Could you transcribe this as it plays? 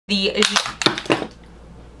the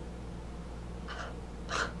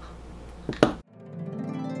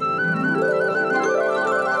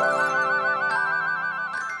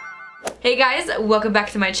Hey guys, welcome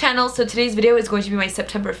back to my channel. So today's video is going to be my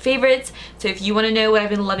September favorites. So if you want to know what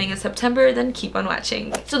I've been loving in September, then keep on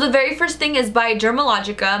watching. So the very first thing is by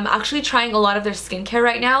Dermalogica. I'm actually trying a lot of their skincare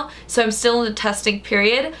right now, so I'm still in the testing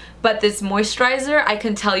period. But this moisturizer, I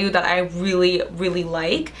can tell you that I really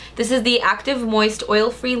like. This is the Active Moist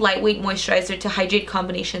Oil-Free Lightweight Moisturizer to Hydrate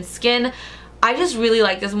Combination Skin. I just really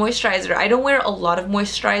like this moisturizer. I don't wear a lot of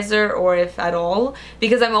moisturizer, or if at all,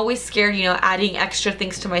 because I'm always scared, you know, adding extra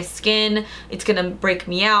things to my skin. It's gonna break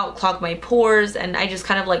me out, clog my pores, and I just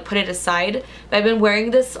kind of like put it aside. But I've been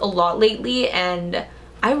wearing this a lot lately and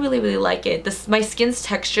I really like it. My skin's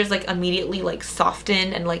texture is like immediately like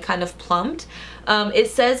softened and like kind of plumped.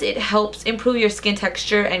 It says it helps improve your skin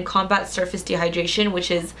texture and combat surface dehydration,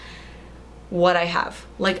 which is what I have.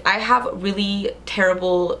 Like, I have really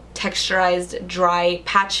terrible texturized dry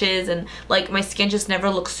patches, and like my skin just never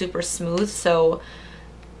looks super smooth, so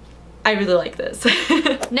I really like this.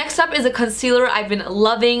 Next up is a concealer I've been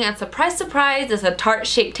loving, and surprise it's a Tarte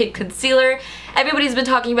Shape Tape Concealer. Everybody's been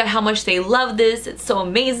talking about how much they love this. It's so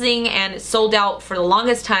amazing, and it's sold out for the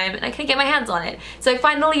longest time and I couldn't get my hands on it. So I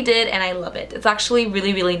finally did, and I love it. It's actually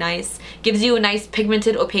really nice. Gives you a nice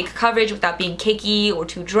pigmented opaque coverage without being cakey or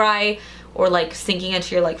too dry, or like sinking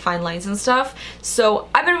into your like fine lines and stuff. So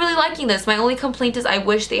I've been really liking this. My only complaint is I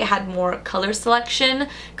wish they had more color selection,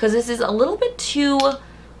 because this is a little bit too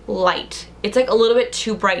light. It's like a little bit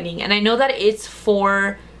too brightening, and I know that it's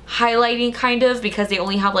for highlighting kind of, because they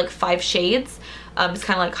only have like 5 shades. It's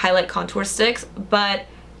kind of like highlight contour sticks, but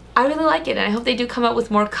I really like it, and I hope they do come out with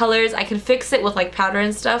more colors. I can fix it with like powder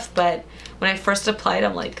and stuff, but when I first applied,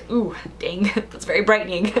 I'm like, ooh, dang, that's very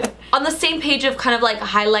brightening. On the same page of kind of like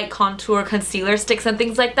highlight contour concealer sticks and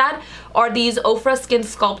things like that are these Ofra Skin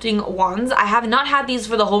Sculpting Wands. I have not had these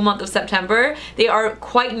for the whole month of September. They are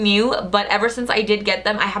quite new, but ever since I did get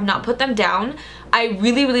them, I have not put them down. I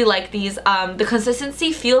really like these. The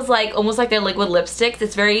consistency feels like almost like they're liquid lipsticks.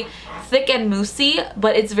 It's very thick and moussey,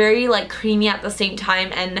 but it's very like creamy at the same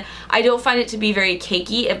time, and I don't find it to be very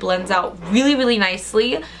cakey. It blends out really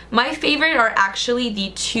nicely. My favorite are actually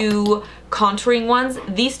the 2 contouring ones.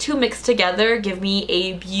 These 2 mixed together give me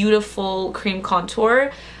a beautiful cream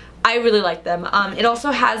contour. I really like them. It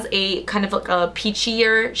also has a kind of like a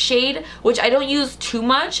peachier shade, which I don't use too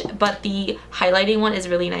much, but the highlighting one is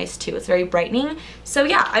really nice too. It's very brightening. So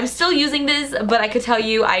yeah, I'm still using this, but I could tell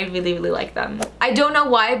you I really like them. I don't know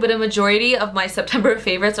why, but a majority of my September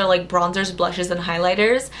favorites are like bronzers, blushes, and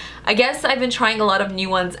highlighters. I guess I've been trying a lot of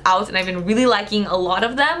new ones out, and I've been really liking a lot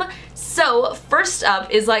of them. So first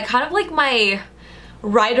up is like kind of like my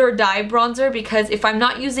ride or die bronzer, because if I'm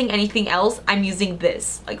not using anything else, I'm using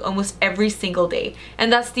this like almost every single day,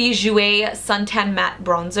 and that's the Jouer Suntan Matte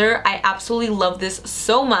Bronzer. I absolutely love this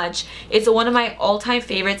so much. It's one of my all-time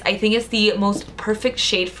favorites. I think it's the most perfect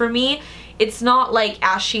shade for me. It's not like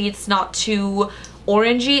ashy, it's not too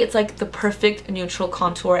orangey, it's like the perfect neutral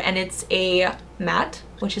contour, and it's a matte,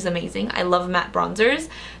 which is amazing. I love matte bronzers.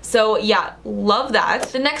 So yeah, love that.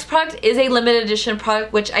 The next product is a limited edition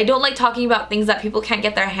product, which I don't like talking about things that people can't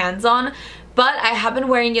get their hands on, but I have been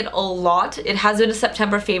wearing it a lot. It has been a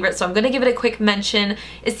September favorite, so I'm gonna give it a quick mention.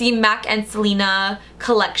 It's the Mac and Selena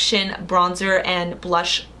collection bronzer and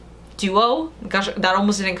blush duo. Gosh, that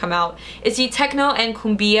almost didn't come out. It's the Techno and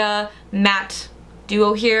Cumbia matte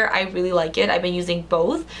duo here. I really like it. I've been using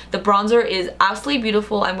both. The bronzer is absolutely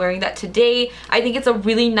beautiful. I'm wearing that today. I think it's a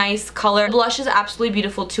really nice color. The blush is absolutely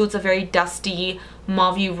beautiful too. It's a very dusty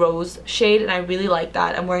mauve rose shade, and I really like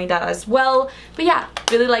that. I'm wearing that as well. But yeah,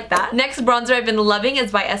 really like that. Next bronzer I've been loving is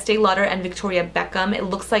by Estee Lauder and Victoria Beckham. It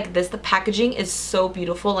looks like this. The packaging is so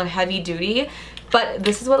beautiful and heavy duty, but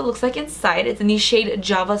this is what it looks like inside. It's in the shade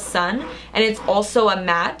Java Sun, and it's also a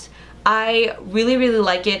matte. I really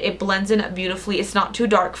like it. It blends in beautifully. It's not too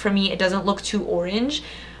dark for me. It doesn't look too orange.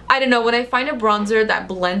 I don't know, when I find a bronzer that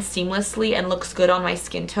blends seamlessly and looks good on my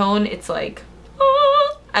skin tone, it's like,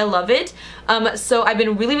 oh, I love it. So I've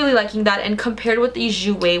been really liking that, and compared with the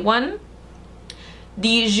Jouer one,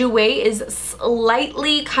 the Jouer is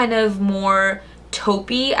slightly kind of more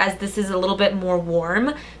taupey, as this is a little bit more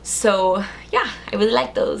warm. So yeah, I really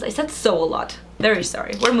like those. I said so a lot. Very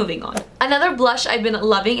sorry. We're moving on. Another blush I've been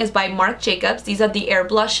loving is by Marc Jacobs. These are the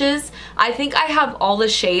Airblushes. I think I have all the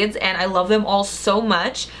shades and I love them all so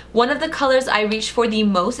much. One of the colors I reach for the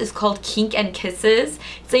most is called Kink and Kisses.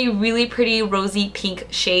 It's a really pretty rosy pink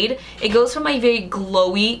shade. It goes from a very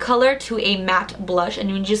glowy color to a matte blush, and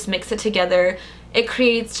when you just mix it together, it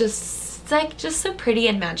creates just It's like just so pretty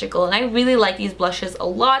and magical, and I really like these blushes a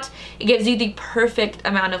lot. It gives you the perfect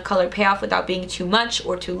amount of color payoff without being too much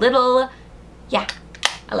or too little. Yeah,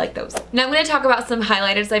 I like those. Now I'm going to talk about some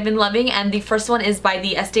highlighters I've been loving, and the first one is by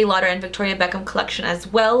the Estee Lauder and Victoria Beckham collection as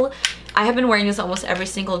well. I have been wearing this almost every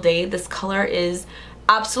single day. This color is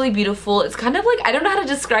absolutely beautiful. It's kind of like, I don't know how to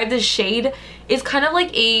describe this shade. It's kind of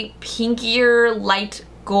like a pinkier light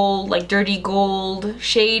gold, like dirty gold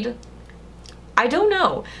shade. I don't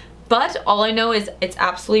know, but all I know is it's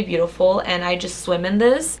absolutely beautiful, and I just swim in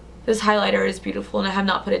this. This highlighter is beautiful, and I have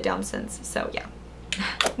not put it down since, so yeah.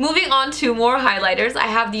 Moving on to more highlighters, I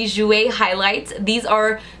have these Jouer highlights. These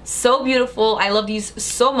are so beautiful. I love these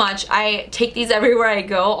so much. I take these everywhere I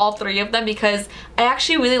go, all three of them, because I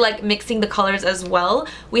actually really like mixing the colors as well.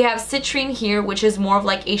 We have Citrine here, which is more of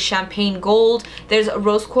like a champagne gold. There's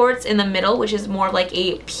Rose Quartz in the middle, which is more of like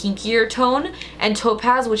a pinkier tone, and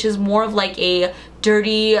Topaz, which is more of like a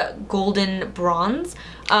dirty golden bronze.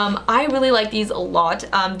 I really like these a lot.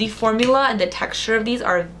 The formula and the texture of these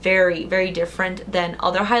are very, very different than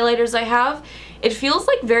other highlighters I have. It feels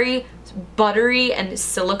like very buttery and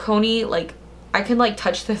silicone-y. Like, I can like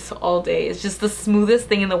touch this all day. It's just the smoothest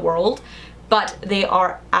thing in the world. But they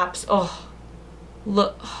are oh,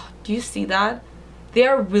 look, oh, do you see that? They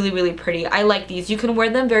are really, really pretty. I like these. You can wear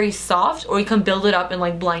them very soft, or you can build it up in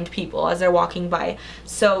like blind people as they're walking by.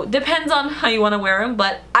 So depends on how you want to wear them,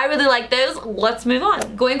 but I really like those. Let's move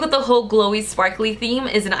on. Going with the whole glowy sparkly theme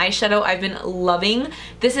is an eyeshadow I've been loving.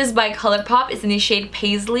 This is by Colourpop. It's in the shade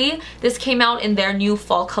Paisley. This came out in their new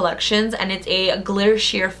fall collections, and it's a glitter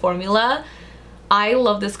sheer formula. I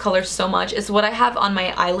love this color so much. It's what I have on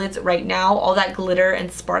my eyelids right now. All that glitter and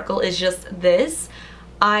sparkle is just this.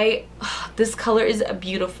 This color is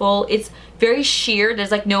beautiful. It's very sheer.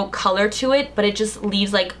 There's like no color to it, but it just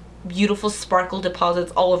leaves like beautiful sparkle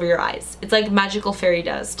deposits all over your eyes. It's like magical fairy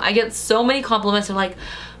dust. I get so many compliments of like,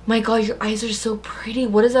 my god, your eyes are so pretty.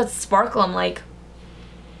 What is that sparkle? I'm like,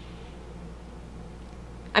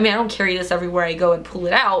 I mean, I don't carry this everywhere I go and pull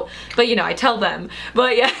it out, but you know, I tell them.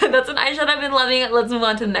 But yeah, that's an eyeshadow I've been loving. Let's move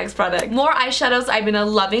on to the next product. More eyeshadows I've been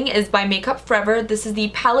loving is by Makeup Forever. This is the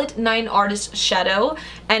Palette 9 Artist Shadow,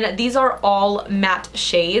 and these are all matte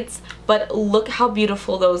shades, but look how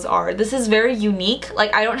beautiful those are. This is very unique.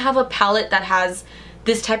 Like, I don't have a palette that has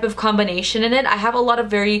this type of combination in it. I have a lot of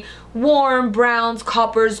very warm browns,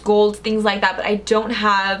 coppers, golds, things like that, but I don't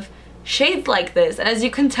have shades like this. And as you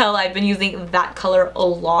can tell, I've been using that color a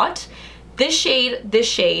lot. This shade, this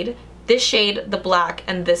shade, this shade, the black,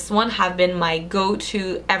 and this one have been my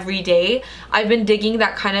go-to every day. I've been digging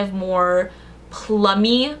that kind of more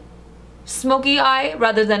plummy smoky eye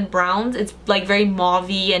rather than browns. It's like very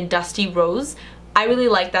mauvey and dusty rose. I really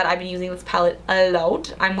like that. I've been using this palette a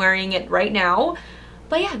lot. I'm wearing it right now.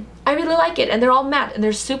 But yeah, I really like it, and they're all matte and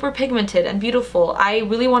they're super pigmented and beautiful. I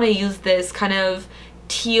really want to use this kind of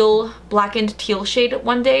teal, blackened teal shade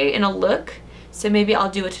one day in a look, so maybe I'll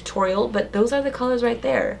do a tutorial, but those are the colors right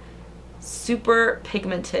there. Super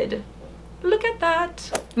pigmented. Look at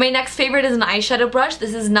that. My next favorite is an eyeshadow brush.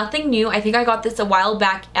 This is nothing new. I think I got this a while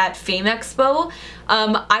back at Fame Expo.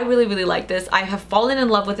 I really, really like this. I have fallen in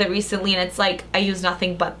love with it recently, and it's like I use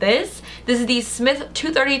nothing but this. This is the Smith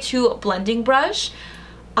 232 blending brush.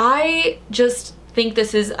 I just think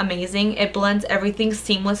this is amazing. It blends everything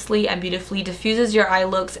seamlessly and beautifully, diffuses your eye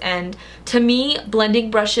looks, and to me,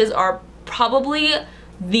 blending brushes are probably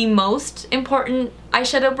the most important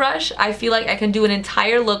eyeshadow brush. I feel like I can do an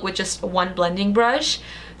entire look with just one blending brush.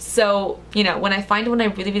 So, you know, when I find one I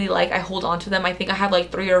really, really like, I hold on to them. I think I have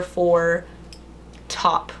like 3 or 4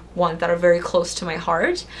 top ones that are very close to my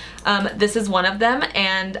heart. This is one of them,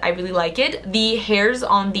 and I really like it. The hairs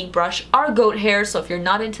on the brush are goat hair, so if you're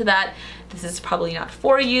not into that, this is probably not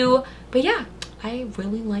for you. But yeah, I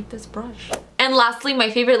really like this brush. And lastly, my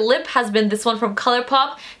favorite lip has been this one from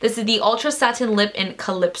Colourpop. This is the Ultra Satin Lip in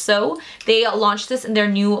Calypso. They launched this in their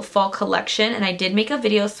new fall collection, and I did make a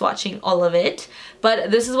video swatching all of it.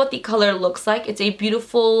 But this is what the color looks like. It's a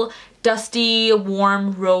beautiful, dusty,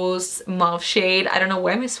 warm rose mauve shade. I don't know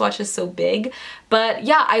why my swatch is so big, but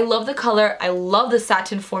yeah, I love the color. I love the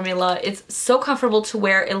satin formula. It's so comfortable to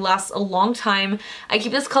wear. It lasts a long time. I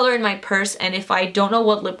keep this color in my purse, and if I don't know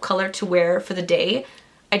what lip color to wear for the day,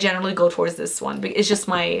 I generally go towards this one. It's just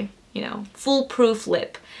my, you know, foolproof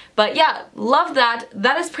lip. But yeah, love that.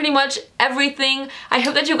 That is pretty much everything. I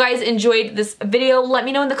hope that you guys enjoyed this video. Let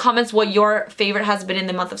me know in the comments what your favorite has been in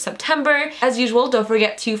the month of September. As usual, don't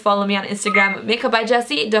forget to follow me on Instagram, Makeup by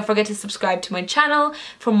Jesi. Don't forget to subscribe to my channel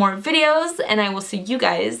for more videos, and I will see you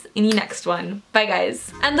guys in the next one. Bye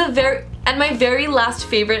guys. And my very last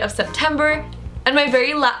favorite of September, and my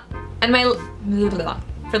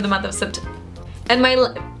for the month of September. And my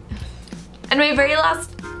very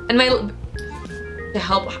last, to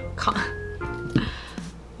help,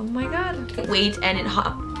 oh my god, weight and it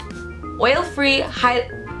oil-free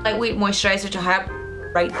lightweight moisturizer to have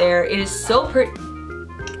right there. It is so pretty.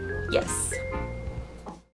 Yes.